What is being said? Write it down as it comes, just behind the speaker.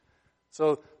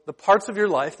So the parts of your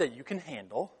life that you can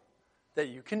handle, that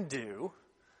you can do,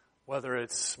 whether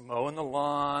it's mowing the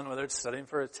lawn, whether it's studying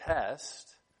for a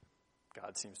test,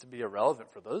 God seems to be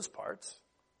irrelevant for those parts,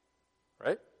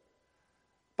 right?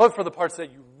 But for the parts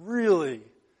that you really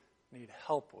need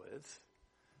help with,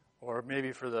 or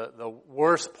maybe for the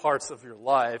worst parts of your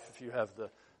life, if you have the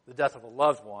death of a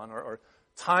loved one, or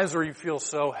times where you feel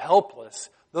so helpless,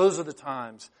 those are the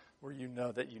times where you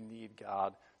know that you need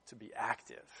God to be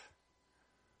active.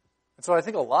 And so I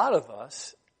think a lot of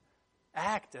us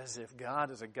act as if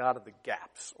God is a God of the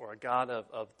gaps, or a God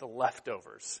of the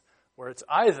leftovers, where it's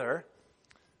either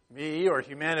me or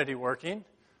humanity working,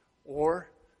 or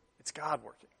it's God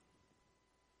working.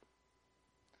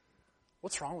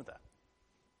 What's wrong with that?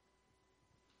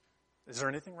 Is there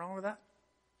anything wrong with that?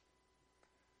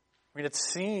 I mean, it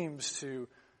seems to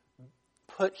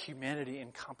put humanity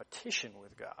in competition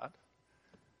with God.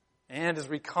 And as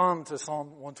we come to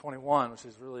Psalm 121, which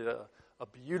is really a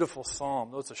beautiful psalm,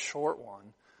 though it's a short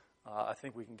one, I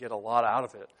think we can get a lot out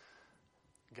of it.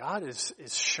 God is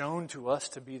shown to us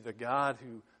to be the God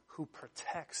who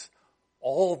protects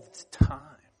all the time.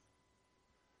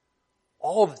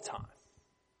 All the time.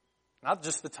 Not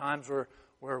just the times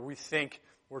where we think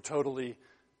we're totally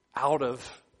out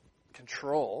of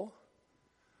control,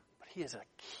 but He is a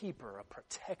keeper, a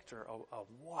protector, a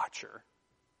watcher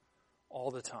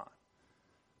all the time.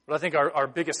 But I think our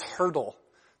biggest hurdle,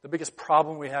 the biggest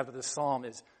problem we have with this psalm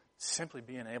is simply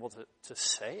being able to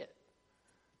say it.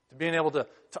 To being able to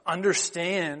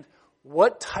understand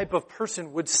what type of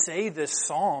person would say this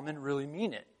psalm and really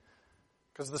mean it.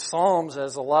 Because the Psalms,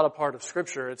 as a lot of part of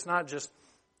Scripture, it's not just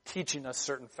teaching us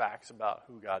certain facts about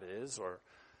who God is or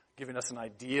giving us an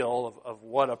ideal of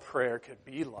what a prayer could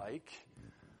be like.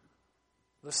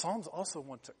 The Psalms also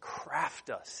want to craft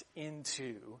us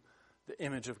into the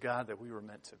image of God that we were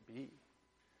meant to be.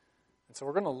 And so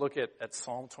we're going to look at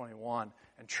Psalm 21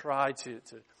 and try to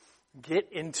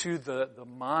get into the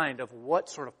mind of what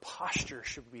sort of posture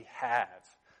should we have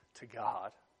to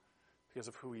God because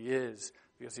of who He is,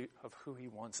 because of who He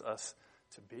wants us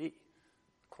to be,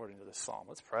 according to this psalm.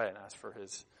 Let's pray and ask for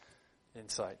His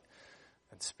insight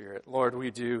and Spirit. Lord,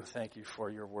 we do thank You for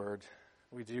Your word.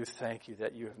 We do thank You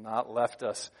that You have not left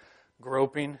us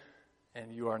groping,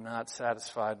 and You are not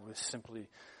satisfied with simply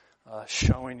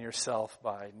showing Yourself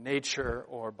by nature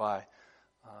or by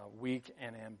weak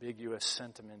and ambiguous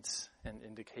sentiments and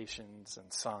indications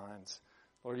and signs.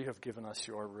 Lord, You have given us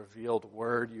Your revealed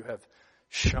word. You have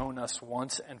shown us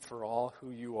once and for all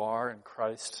who You are in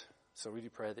Christ. So we do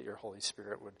pray that Your Holy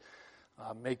Spirit would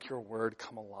make Your word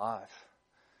come alive,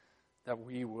 that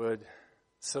we would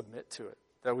submit to it,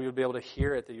 that we would be able to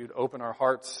hear it, that You'd open our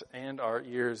hearts and our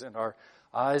ears and our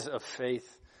eyes of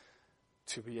faith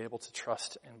to be able to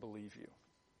trust and believe You.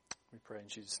 We pray in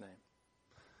Jesus' name.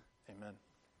 Amen.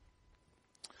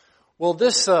 Well,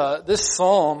 this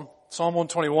psalm, Psalm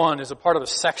 121, is a part of a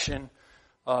section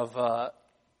of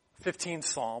 15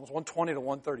 psalms, 120 to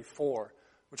 134,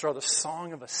 which are the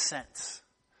Song of Ascents,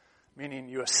 meaning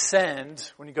you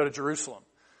ascend when you go to Jerusalem.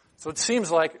 So it seems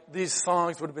like these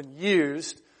songs would have been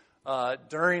used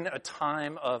during a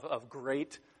time of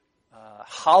great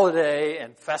holiday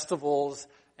and festivals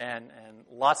and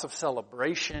lots of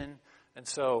celebration. And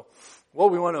so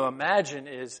what we want to imagine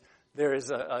is there is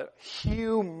a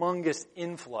humongous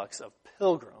influx of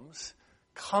pilgrims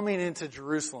coming into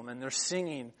Jerusalem, and they're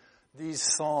singing these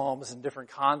psalms in different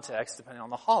contexts depending on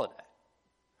the holiday.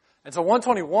 And so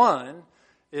 121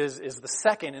 is the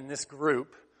second in this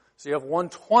group. So you have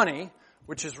 120,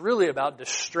 which is really about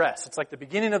distress. It's like the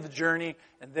beginning of the journey,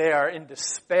 and they are in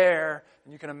despair.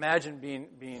 And you can imagine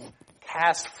being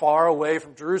cast far away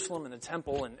from Jerusalem and the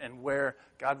temple and where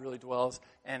God really dwells.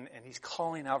 And He's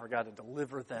calling out for God to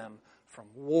deliver them from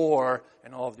war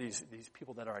and all of these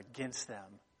people that are against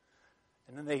them.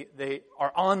 And then they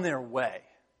are on their way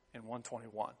in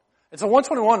 121. And so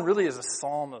 121 really is a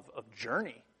psalm of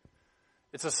journey.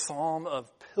 It's a psalm of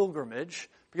pilgrimage,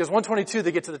 because 122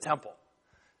 they get to the temple.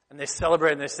 And they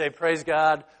celebrate and they say, praise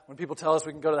God, when people tell us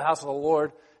we can go to the house of the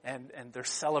Lord, and they're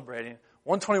celebrating.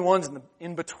 121's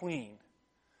in between.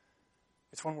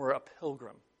 It's when we're a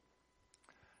pilgrim.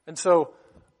 And so,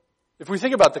 if we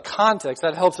think about the context,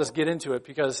 that helps us get into it,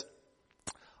 because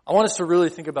I want us to really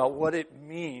think about what it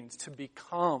means to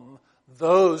become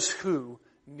those who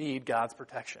need God's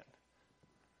protection.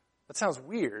 That sounds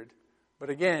weird, but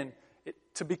again,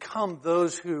 to become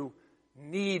those who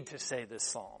need to say this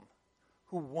psalm,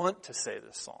 who want to say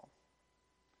this psalm.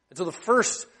 And so the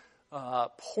first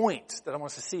point that I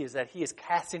want us to see is that he is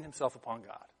casting himself upon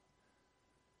God.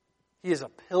 He is a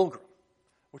pilgrim,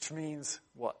 which means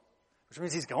what? Which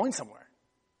means he's going somewhere.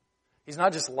 He's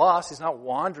not just lost. He's not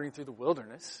wandering through the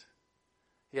wilderness.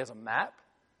 He has a map.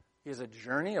 He has a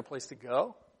journey, a place to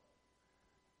go.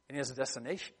 And he has a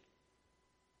destination.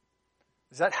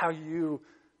 Is that how you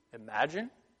imagine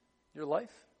your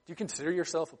life? Do you consider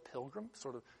yourself a pilgrim?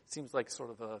 It seems like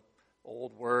sort of a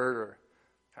old word or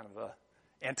kind of a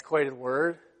antiquated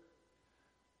word.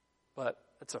 But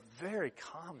it's a very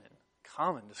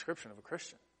common description of a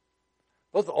Christian.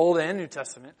 Both the Old and New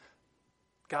Testament,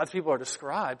 God's people are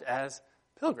described as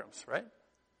pilgrims, right?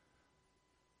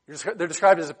 They're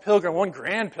described as a pilgrim, one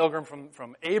grand pilgrim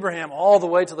from Abraham all the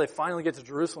way till they finally get to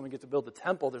Jerusalem and get to build the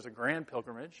temple. There's a grand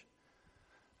pilgrimage.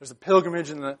 There's a pilgrimage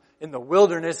in the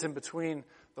wilderness in between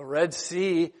the Red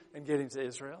Sea and getting to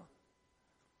Israel.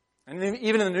 And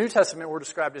even in the New Testament, we're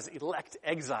described as elect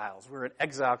exiles. We're in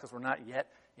exile because we're not yet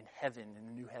in heaven, in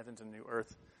the new heavens and new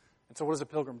earth. And so what does a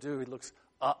pilgrim do? He looks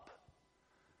up.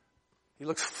 He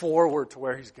looks forward to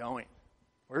where he's going.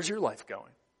 Where's your life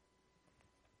going?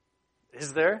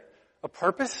 Is there a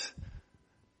purpose?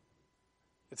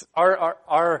 It's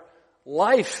our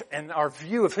life and our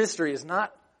view of history is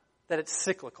not that it's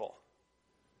cyclical.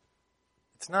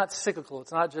 It's not cyclical.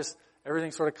 It's not just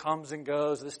everything sort of comes and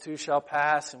goes. This too shall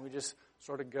pass, and we just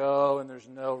sort of go, and there's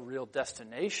no real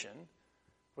destination.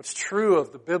 What's true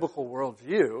of the biblical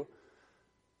worldview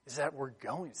is that we're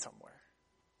going somewhere,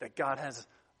 that God has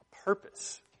a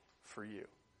purpose for you,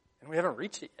 and we haven't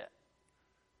reached it yet.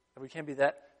 That we can't be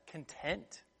that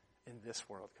content in this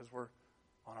world because we're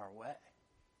on our way.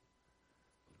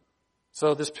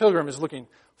 So this pilgrim is looking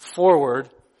forward.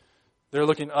 They're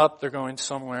looking up. They're going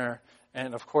somewhere.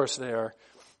 And of course they are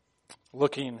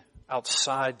looking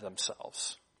outside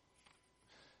themselves.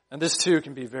 And this too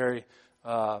can be very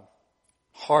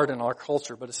hard in our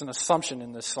culture, but it's an assumption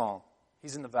in this song.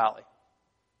 He's in the valley.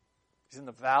 He's in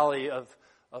the valley of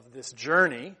this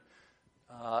journey.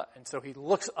 And so he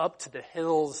looks up to the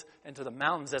hills and to the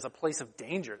mountains as a place of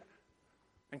danger.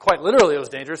 And quite literally it was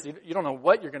dangerous. You don't know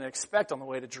what you're going to expect on the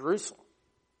way to Jerusalem.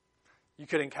 You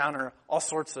could encounter all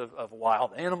sorts of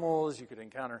wild animals. You could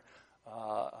encounter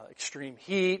extreme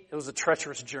heat. It was a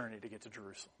treacherous journey to get to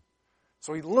Jerusalem.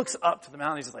 So he looks up to the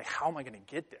mountains. He's like, how am I going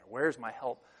to get there? Where's my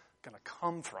help going to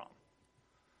come from?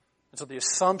 And so the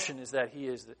assumption is that he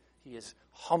is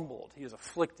humbled. He is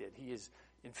afflicted. He is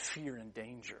in fear and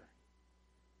danger.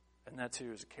 And that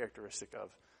too is a characteristic of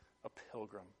a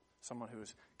pilgrim. Someone who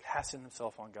is casting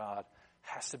themselves on God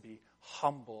has to be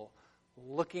humble,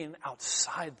 looking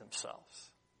outside themselves.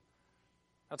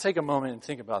 Now take a moment and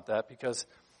think about that, because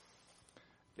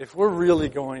if we're really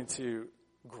going to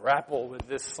grapple with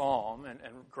this psalm and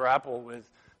grapple with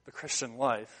the Christian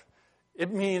life,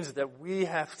 it means that we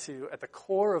have to, at the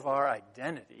core of our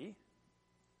identity,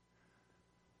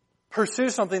 pursue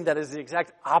something that is the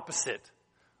exact opposite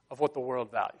of what the world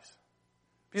values.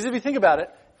 Because if you think about it,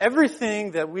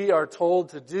 everything that we are told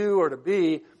to do or to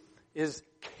be is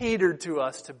catered to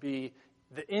us to be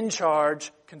the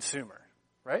in-charge consumer,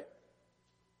 right?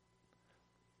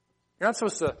 You're not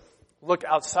supposed to look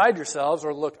outside yourselves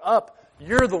or look up.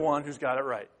 You're the one who's got it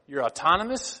right. You're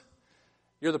autonomous.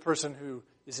 You're the person who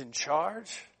is in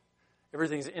charge.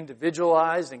 Everything's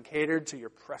individualized and catered to your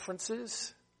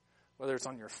preferences, whether it's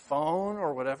on your phone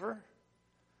or whatever.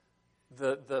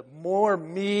 The more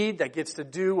me that gets to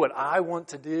do what I want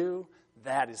to do,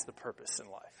 that is the purpose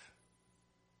in life.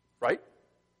 Right?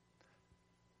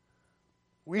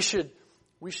 We should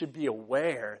be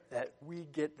aware that we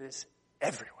get this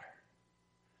everywhere.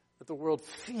 That the world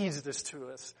feeds this to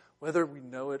us, whether we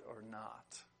know it or not.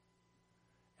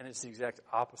 And it's the exact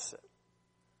opposite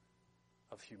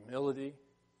of humility.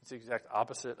 It's the exact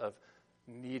opposite of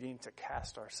needing to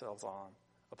cast ourselves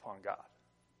upon God.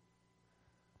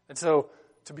 And so,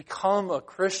 to become a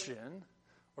Christian,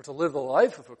 or to live the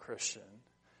life of a Christian,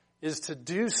 is to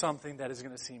do something that is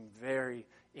going to seem very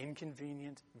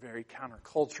inconvenient, very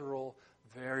countercultural,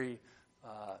 very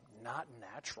not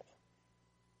natural.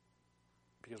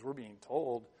 Because we're being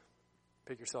told,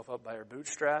 pick yourself up by your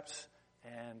bootstraps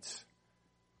and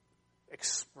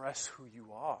express who you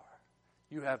are.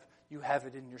 You have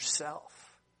it in yourself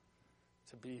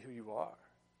to be who you are.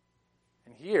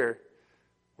 And here,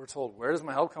 we're told, where does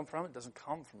my help come from? It doesn't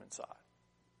come from inside.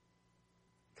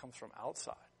 It comes from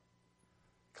outside.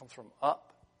 It comes from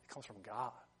up. It comes from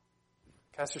God.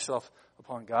 Cast yourself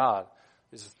upon God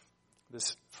is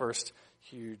this first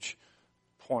huge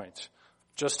point.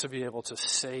 Just to be able to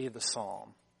say the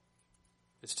psalm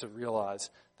is to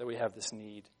realize that we have this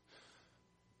need.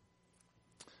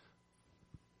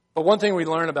 But one thing we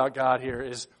learn about God here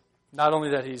is not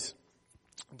only that He's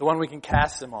the one we can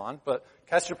cast Him on, but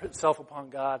cast yourself upon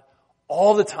God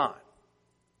all the time.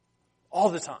 All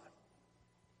the time.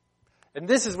 And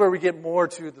this is where we get more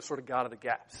to the sort of God of the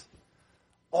gaps.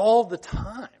 All the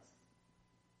time.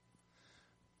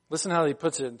 Listen how he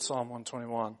puts it in Psalm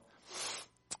 121.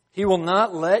 He will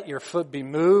not let your foot be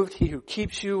moved. He who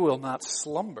keeps you will not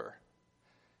slumber.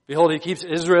 Behold, he who keeps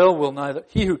Israel will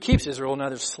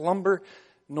neither slumber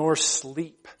nor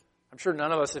sleep. I'm sure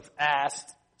none of us have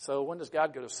asked, so when does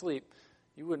God go to sleep?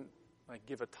 You wouldn't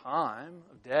give a time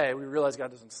of day. We realize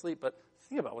God doesn't sleep, but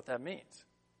think about what that means.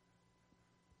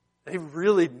 That he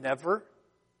really never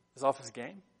is off his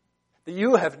game. That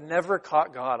you have never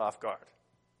caught God off guard.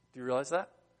 Do you realize that?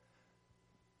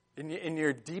 In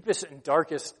your deepest and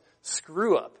darkest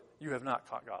screw up, you have not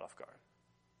caught God off guard.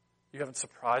 You haven't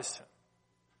surprised him.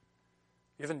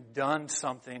 You haven't done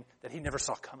something that he never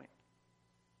saw coming.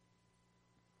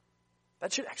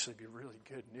 That should actually be really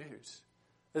good news.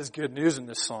 There's good news in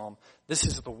this psalm. This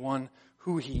is the one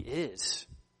who he is.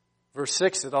 Verse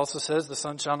 6, it also says, the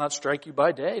sun shall not strike you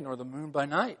by day, nor the moon by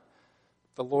night.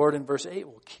 The Lord, in verse 8,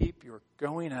 will keep your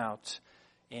going out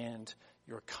and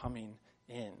your coming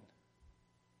in.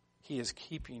 He is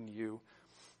keeping you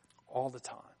all the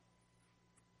time.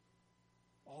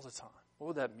 All the time. What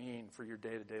would that mean for your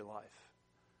day-to-day life?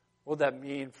 What would that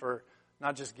mean for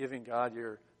not just giving God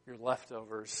your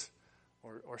leftovers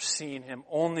or seeing him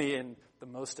only in the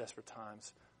most desperate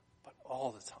times, but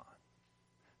all the time?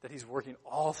 That he's working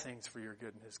all things for your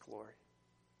good and his glory.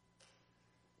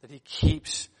 That he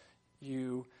keeps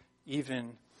you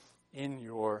even in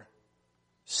your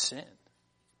sin.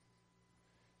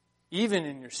 Even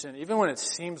in your sin, even when it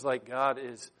seems like God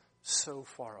is so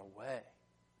far away,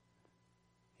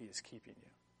 he is keeping you.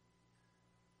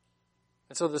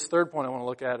 And so this third point I want to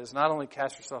look at is not only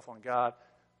cast yourself on God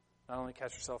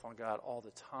all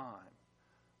the time,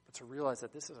 but to realize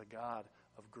that this is a God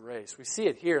of grace. We see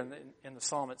it here in the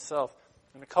psalm itself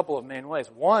in a couple of main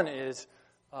ways. One is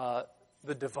the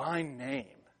divine name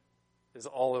is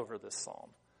all over this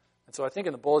psalm. And so I think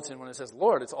in the bulletin when it says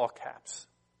Lord, it's all caps.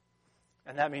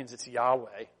 And that means it's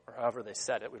Yahweh, or however they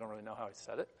said it. We don't really know how he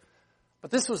said it. But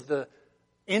this was the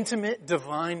intimate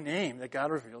divine name that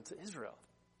God revealed to Israel.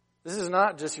 This is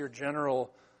not just your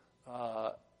general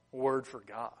word for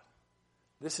God.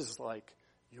 This is like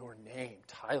your name,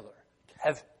 Tyler,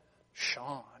 Kevin,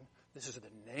 Sean. This is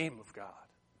the name of God.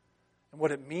 And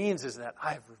what it means is that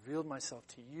I have revealed myself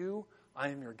to you. I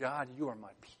am your God. You are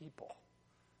my people.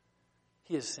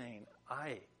 He is saying,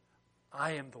 I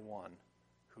am the one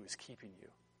who is keeping you.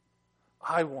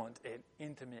 I want an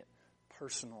intimate,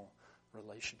 personal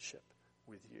relationship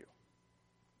with you.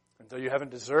 And though you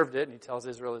haven't deserved it, and he tells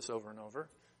Israel this over and over,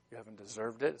 you haven't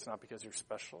deserved it. It's not because you're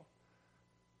special.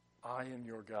 I am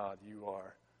your God. You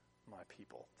are my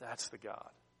people. That's the God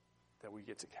that we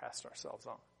get to cast ourselves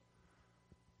on.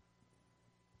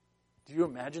 Do you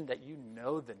imagine that you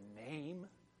know the name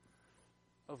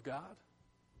of God?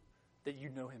 That you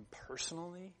know him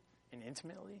personally and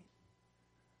intimately?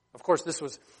 Of course, this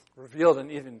was revealed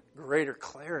in even greater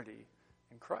clarity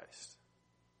in Christ.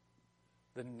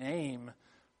 The name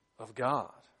of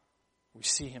God. We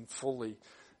see him fully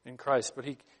in Christ. But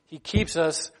he keeps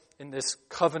us in this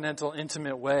covenantal,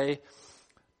 intimate way.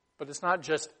 But it's not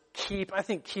just keep. I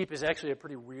think keep is actually a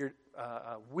pretty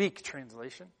weak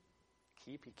translation.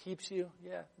 Keep, he keeps you.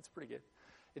 Yeah, it's pretty good.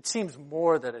 It seems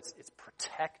more that it's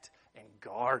protect and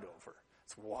guard over.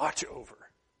 It's watch over.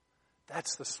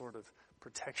 That's the sort of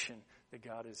protection that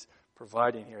God is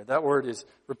providing here. That word is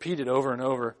repeated over and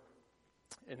over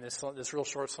in this real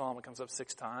short psalm. It comes up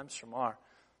 6 times, shamar,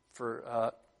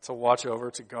 for to watch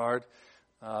over, to guard.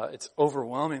 It's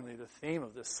overwhelmingly the theme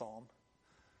of this psalm.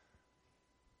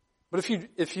 But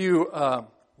if you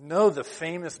know the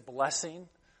famous blessing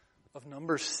of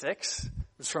number 6, it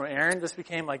was from Aaron. This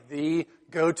became like the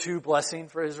go-to blessing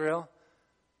for Israel.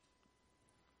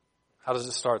 How does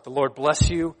it start? The Lord bless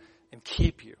you and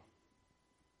keep you.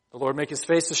 The Lord make his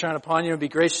face to shine upon you and be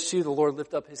gracious to you. The Lord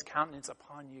lift up his countenance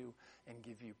upon you and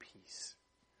give you peace.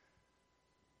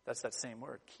 That's that same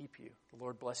word, keep you. The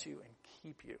Lord bless you and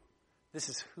keep you. This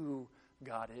is who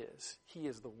God is. He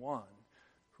is the one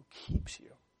who keeps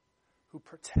you, who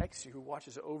protects you, who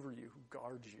watches over you, who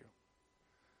guards you.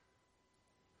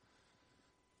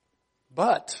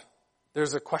 But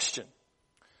there's a question.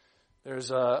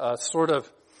 There's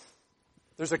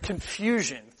there's a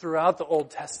confusion throughout the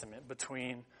Old Testament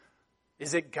between,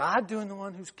 is it God doing the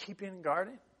one who's keeping and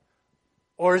guarding?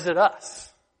 Or is it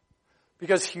us?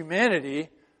 Because humanity,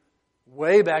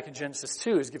 way back in Genesis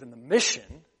 2, is given the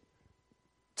mission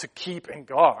to keep and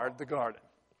guard the garden.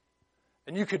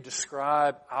 And you could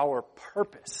describe our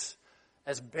purpose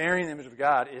as bearing the image of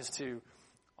God is to,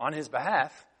 on his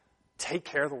behalf, take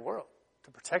care of the world,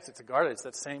 to protect it, to guard it. It's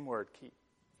that same word, keep.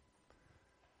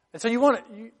 And so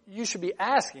you should be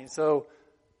asking, so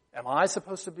am I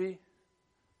supposed to be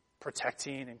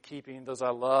protecting and keeping those I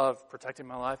love, protecting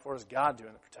my life, or is God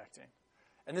doing the protecting?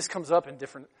 And this comes up in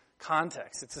different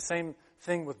contexts. It's the same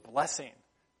thing with blessing.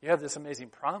 You have this amazing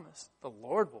promise. The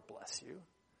Lord will bless you.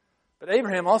 But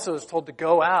Abraham also is told to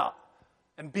go out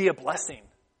and be a blessing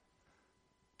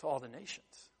to all the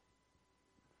nations.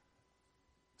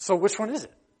 So which one is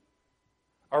it?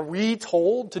 Are we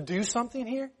told to do something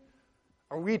here?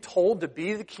 Are we told to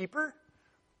be the keeper?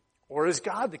 Or is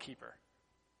God the keeper?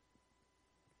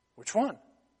 Which one?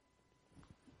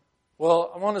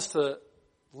 Well, I want us to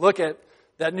look at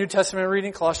that New Testament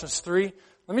reading, Colossians 3.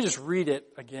 Let me just read it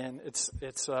again. It's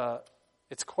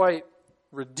quite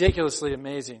ridiculously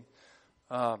amazing.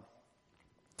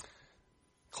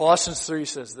 Colossians 3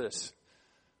 says this: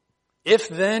 "If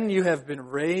then you have been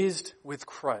raised with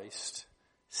Christ,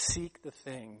 seek the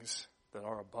things that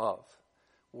are above,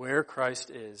 where Christ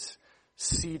is,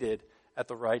 seated at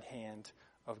the right hand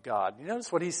of God." You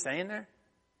notice what he's saying there?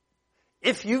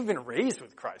 If you've been raised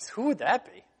with Christ, who would that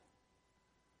be?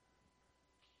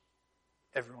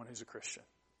 Everyone who's a Christian.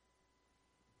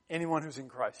 Anyone who's in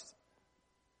Christ.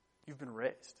 You've been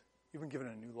raised. You've been given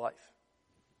a new life.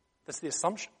 That's the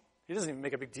assumption. He doesn't even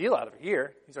make a big deal out of it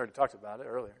here. He's already talked about it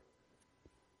earlier.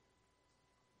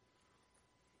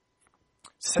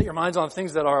 Set your minds on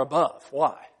things that are above.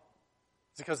 Why?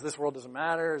 Is it because this world doesn't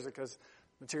matter? Is it because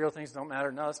material things don't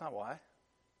matter? No, that's not why.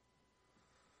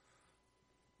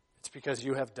 It's because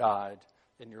you have died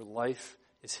and your life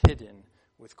is hidden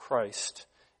with Christ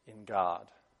in God.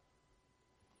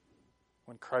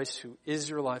 When Christ, who is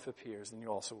your life, appears, then you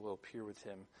also will appear with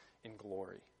him in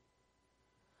glory.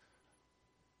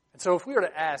 And so if we were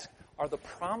to ask, are the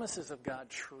promises of God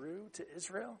true to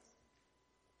Israel?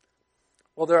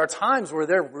 Well, there are times where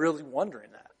they're really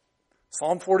wondering that.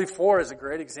 Psalm 44 is a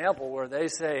great example where they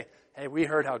say, hey, we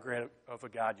heard how great of a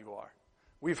God you are.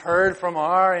 We've heard from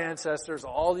our ancestors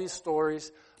all these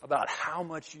stories about how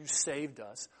much you saved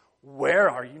us. Where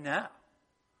are you now?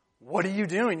 What are you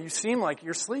doing? You seem like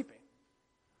you're sleeping.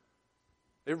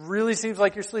 It really seems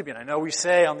like you're sleeping. I know we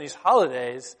say on these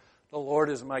holidays, the Lord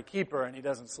is my keeper and he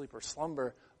doesn't sleep or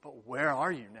slumber, but where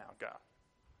are you now, God?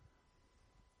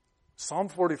 Psalm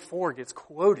 44 gets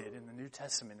quoted in the New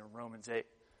Testament in Romans 8,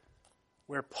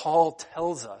 where Paul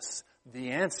tells us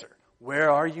the answer. Where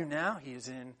are you now? He is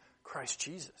in Christ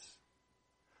Jesus.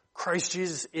 Christ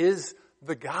Jesus is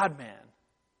the God-man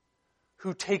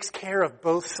who takes care of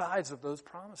both sides of those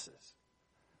promises.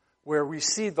 Where we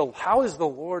see how is the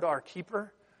Lord our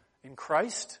keeper in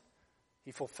Christ?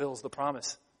 He fulfills the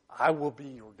promise. I will be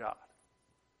your God.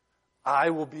 I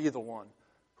will be the one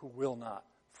who will not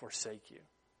forsake you.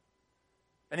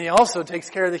 And he also takes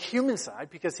care of the human side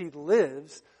because he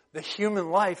lives the human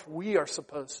life we are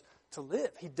supposed to live.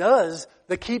 He does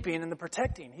the keeping and the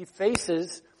protecting. He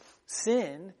faces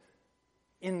sin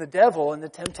in the devil and the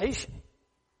temptation.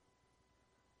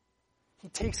 He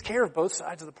takes care of both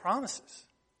sides of the promises.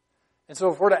 And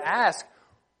so if we're to ask,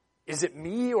 is it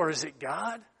me or is it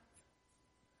God?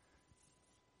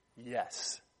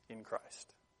 Yes, in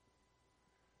Christ.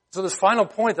 So this final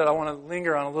point that I want to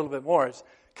linger on a little bit more is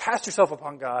cast yourself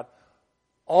upon God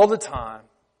all the time,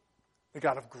 the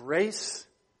God of grace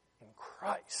in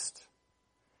Christ.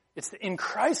 It's in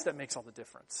Christ that makes all the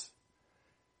difference.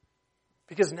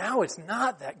 Because now it's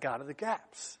not that God of the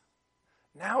gaps.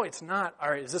 Now it's not, all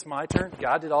right, is this my turn?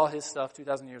 God did all his stuff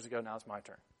 2,000 years ago, now it's my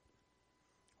turn.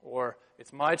 Or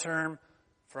it's my turn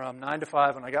from 9 to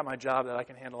 5 when I got my job that I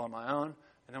can handle on my own.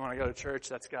 And then when I go to church,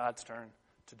 that's God's turn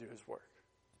to do his work.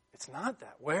 It's not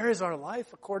that. Where is our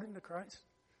life according to Christ?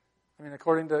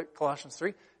 According to Colossians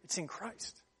 3, it's in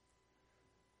Christ.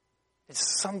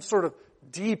 It's some sort of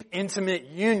deep, intimate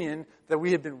union that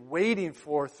we have been waiting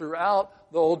for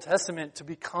throughout the Old Testament to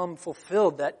become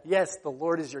fulfilled. That, yes, the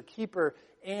Lord is your keeper,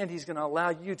 and he's going to allow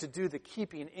you to do the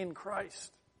keeping in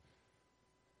Christ.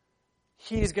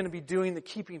 He's going to be doing the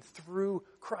keeping through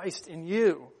Christ in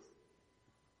you.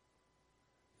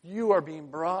 You are being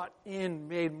brought in,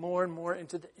 made more and more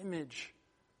into the image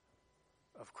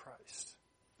of Christ.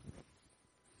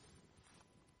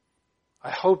 I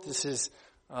hope this is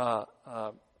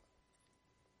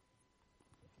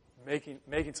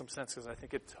making some sense, because I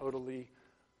think it totally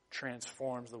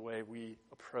transforms the way we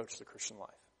approach the Christian life.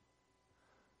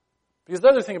 Because the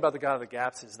other thing about the God of the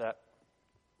gaps is that,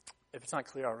 if it's not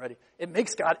clear already, it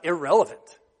makes God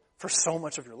irrelevant for so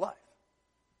much of your life.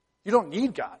 You don't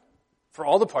need God for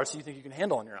all the parts that you think you can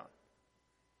handle on your own.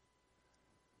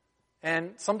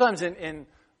 And sometimes even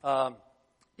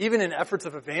in efforts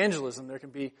of evangelism, there can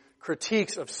be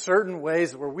critiques of certain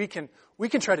ways where we can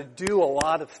try to do a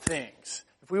lot of things.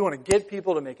 If if we want to get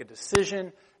people to make a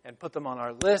decision and put them on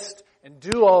our list and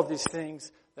do all of these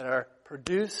things that are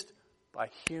produced by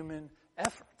human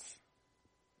efforts.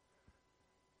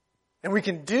 And we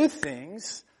can do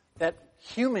things that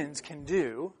humans can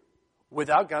do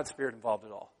without God's Spirit involved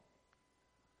at all.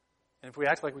 And if we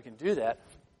act like we can do that,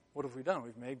 what have we done?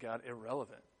 We've made God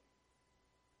irrelevant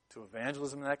to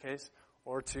evangelism in that case,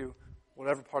 or to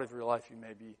whatever part of your life you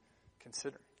may be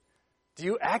considering. Do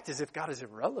you act as if God is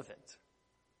irrelevant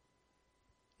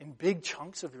in big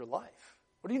chunks of your life?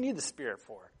 What do you need the Spirit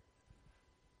for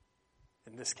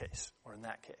in this case or in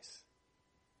that case?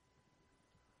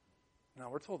 No,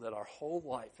 we're told that our whole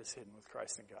life is hidden with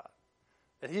Christ in God,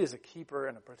 that he is a keeper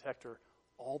and a protector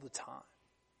all the time.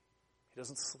 He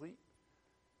doesn't sleep.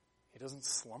 He doesn't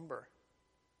slumber.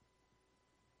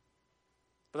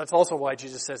 But that's also why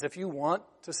Jesus says, if you want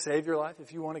to save your life,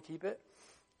 if you want to keep it,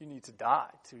 you need to die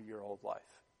to your old life.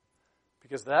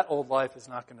 Because that old life is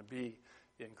not going to be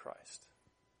in Christ.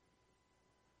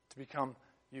 To become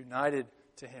united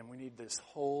to him, we need this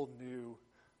whole new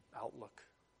outlook,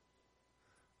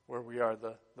 where we are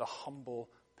the humble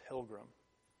pilgrim,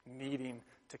 needing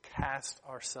to cast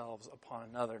ourselves upon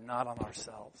another, not on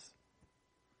ourselves.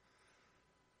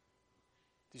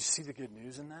 Do you see the good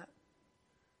news in that?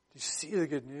 Do you see the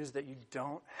good news that you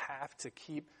don't have to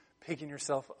keep picking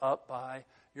yourself up by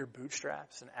your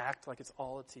bootstraps and act like it's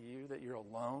all up to you, that you're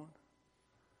alone?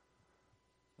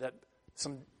 That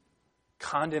some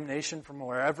condemnation from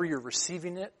wherever you're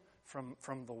receiving it, from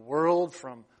the world,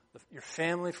 from your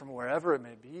family, from wherever it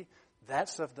may be, that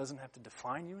stuff doesn't have to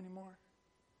define you anymore?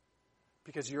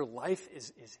 Because your life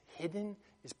is hidden,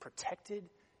 is protected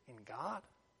in God?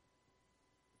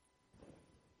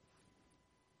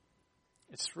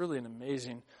 It's really an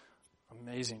amazing,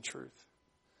 amazing truth.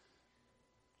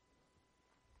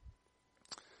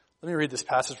 Let me read this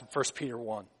passage from 1 Peter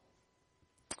 1.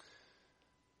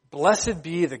 Blessed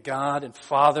be the God and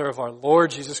Father of our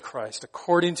Lord Jesus Christ,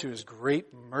 according to his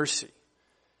great mercy.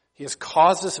 He has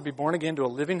caused us to be born again to a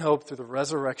living hope through the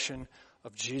resurrection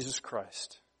of Jesus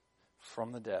Christ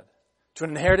from the dead, to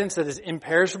an inheritance that is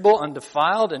imperishable,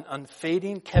 undefiled, and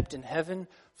unfading, kept in heaven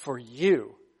for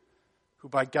you, who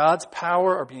by God's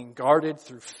power are being guarded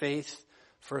through faith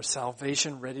for a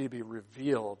salvation ready to be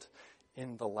revealed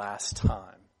in the last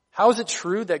time. How is it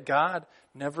true that God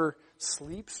never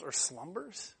sleeps or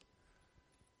slumbers?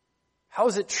 How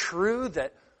is it true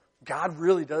that God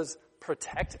really does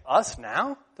protect us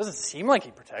now? It doesn't seem like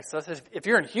he protects us. If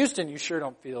you're in Houston, you sure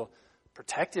don't feel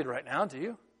protected right now, do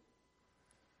you?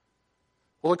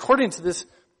 Well, according to this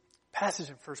passage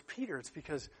in 1 Peter, it's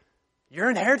because your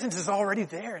inheritance is already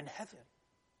there in heaven.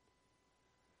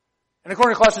 And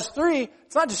according to Colossians 3,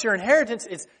 it's not just your inheritance,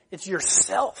 it's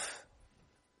yourself.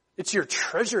 It's your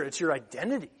treasure, it's your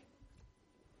identity.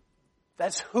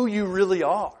 That's who you really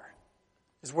are,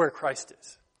 is where Christ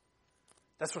is.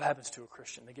 That's what happens to a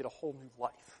Christian. They get a whole new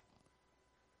life.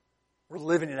 We're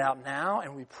living it out now,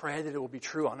 and we pray that it will be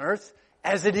true on earth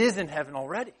as it is in heaven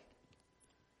already.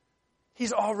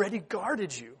 He's already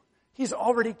guarded you. He's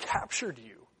already captured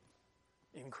you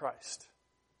in Christ.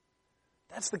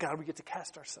 That's the God we get to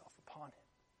cast ourselves upon him.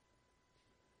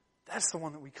 That's the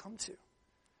one that we come to.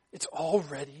 It's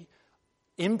already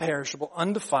imperishable,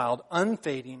 undefiled,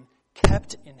 unfading,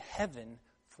 kept in heaven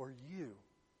for you.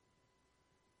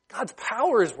 God's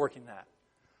power is working that.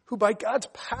 Who by God's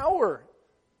power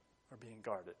are being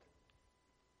guarded.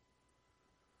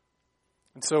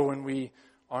 And so when we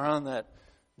are on that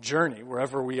journey,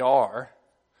 wherever we are,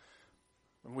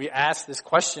 when we ask this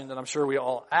question that I'm sure we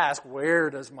all ask, where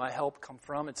does my help come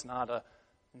from? It's not a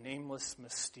nameless,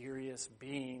 mysterious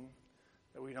being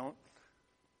that we don't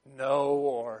know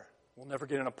or we'll never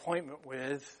get an appointment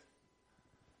with.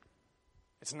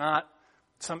 It's not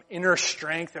some inner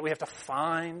strength that we have to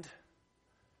find,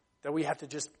 that we have to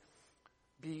just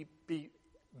be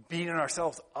beating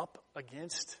ourselves up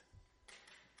against.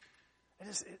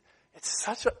 It's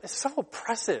so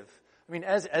oppressive. I mean,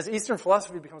 as Eastern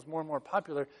philosophy becomes more and more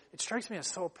popular, it strikes me as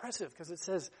so oppressive because it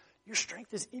says, your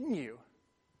strength is in you.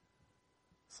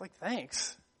 It's like,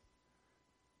 thanks.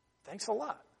 Thanks a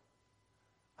lot.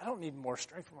 I don't need more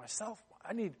strength for myself.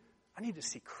 I need to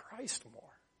see Christ more.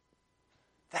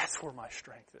 That's where my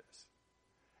strength is.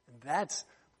 And that's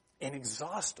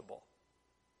inexhaustible.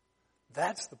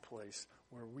 That's the place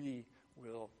where we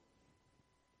will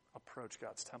approach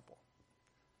God's temple.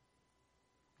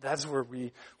 That's where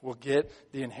we will get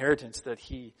the inheritance that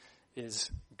he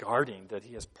is guarding, that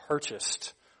he has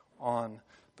purchased on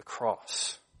the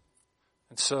cross.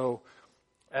 And so,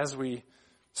 as we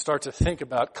start to think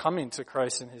about coming to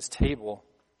Christ and his table,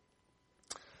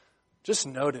 just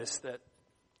notice that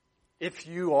if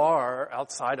you are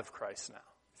outside of Christ now,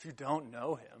 if you don't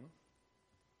know him,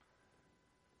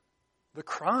 the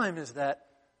crime is that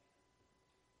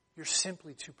you're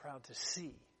simply too proud to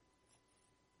see.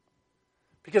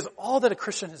 Because all that a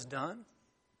Christian has done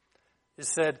is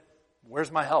said,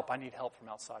 where's my help? I need help from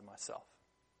outside myself.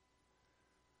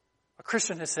 A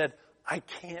Christian has said, I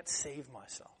can't save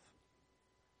myself.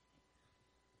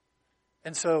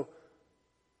 And so,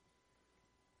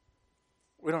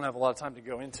 we don't have a lot of time to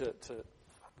go into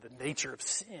the nature of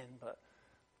sin, but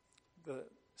the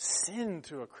sin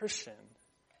to a Christian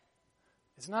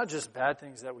is not just bad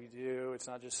things that we do. It's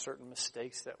not just certain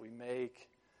mistakes that we make.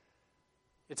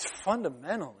 It's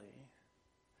fundamentally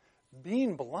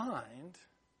being blind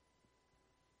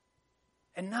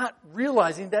and not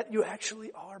realizing that you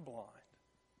actually are blind.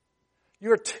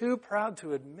 You're too proud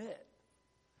to admit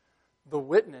the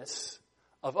witness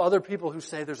of other people who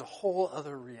say there's a whole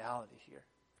other reality here.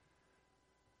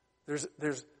 There's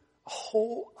a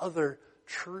whole other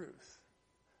truth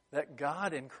that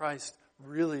God in Christ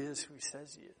really is who he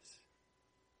says he is.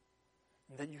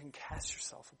 And that you can cast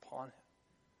yourself upon him.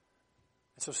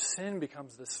 And so sin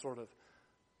becomes this sort of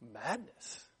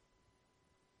madness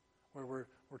where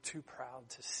we're too proud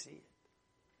to see it.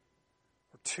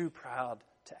 We're too proud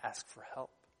to ask for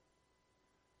help.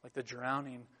 Like the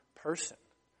drowning person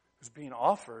who's being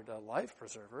offered a life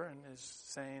preserver and is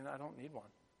saying, I don't need one.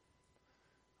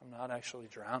 I'm not actually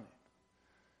drowning.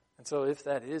 And so if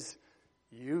that is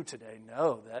you today,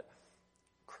 know that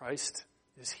Christ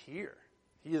is here.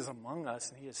 He is among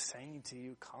us and he is saying to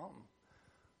you, come.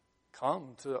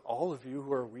 Come to all of you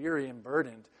who are weary and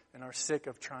burdened and are sick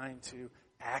of trying to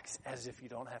act as if you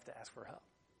don't have to ask for help.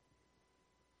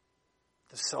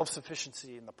 The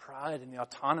self-sufficiency and the pride and the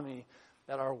autonomy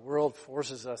that our world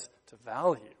forces us to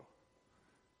value,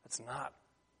 that's not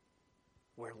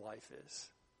where life is.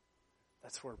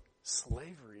 That's where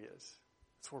slavery is.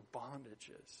 That's where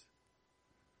bondage is.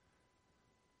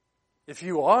 If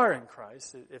you are in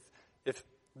Christ, if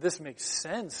this makes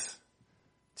sense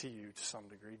to you to some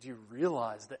degree, do you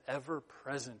realize the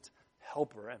ever-present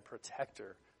helper and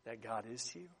protector that God is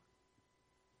to you?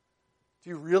 Do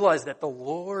you realize that the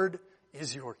Lord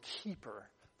is your keeper?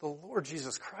 The Lord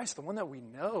Jesus Christ, the one that we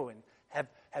know and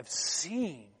have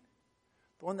seen,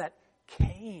 the one that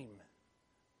came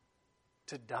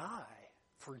to die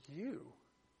for you.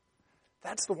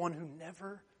 That's the one who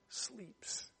never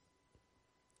sleeps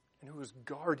and who is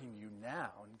guarding you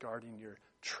now and guarding your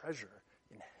treasure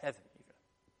in heaven even.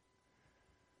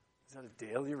 Is that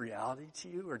a daily reality to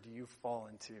you, or do you fall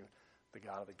into the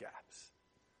God of the gaps?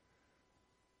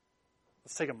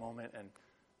 Let's take a moment and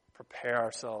prepare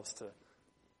ourselves to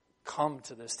come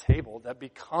to this table that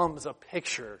becomes a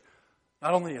picture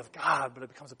not only of God, but it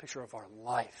becomes a picture of our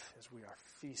life as we are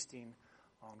feasting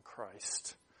on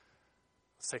Christ.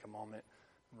 Let's take a moment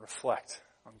and reflect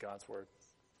on God's word.